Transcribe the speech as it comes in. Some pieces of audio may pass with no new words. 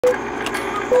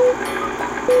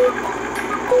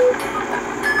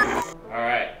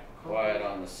Alright, quiet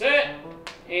on the set,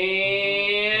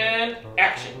 and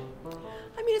action.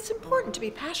 I mean, it's important to be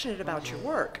passionate about your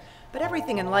work, but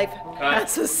everything in life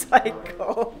has a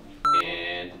cycle.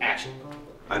 And action.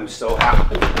 I'm so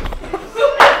happy.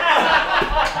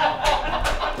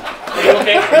 Are you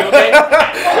okay? Are you okay?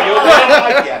 Are you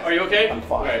okay? Yeah. Are you okay? I'm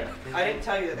fine. Right. I didn't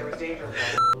tell you that there was danger.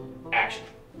 Action.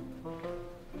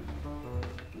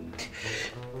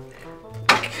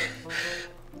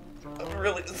 I'm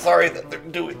really sorry that they're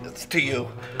doing this to you.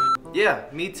 Yeah,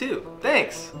 me too.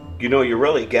 Thanks. You know, you're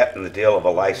really getting the deal of a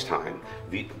lifetime.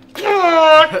 Okay,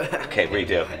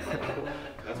 redo.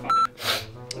 That's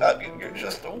fine. You're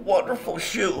just a wonderful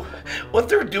shoe. What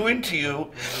they're doing to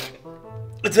you,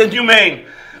 it's inhumane.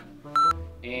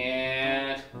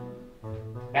 And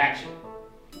action.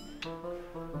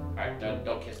 Alright,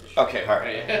 don't kiss the shoe. Okay, all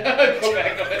right. Go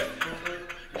back, go ahead.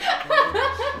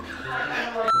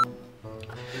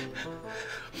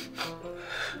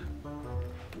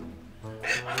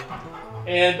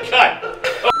 And cut.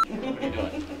 What are you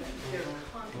doing?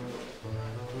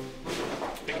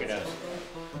 Pick your nose.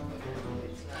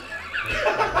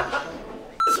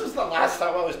 This was the last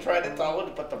time I was trying to tell them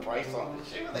to put the price on the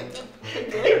shoe.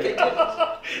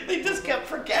 They just kept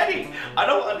forgetting. I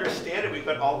don't understand it,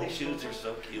 but all these shoes are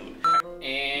so cute.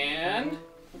 And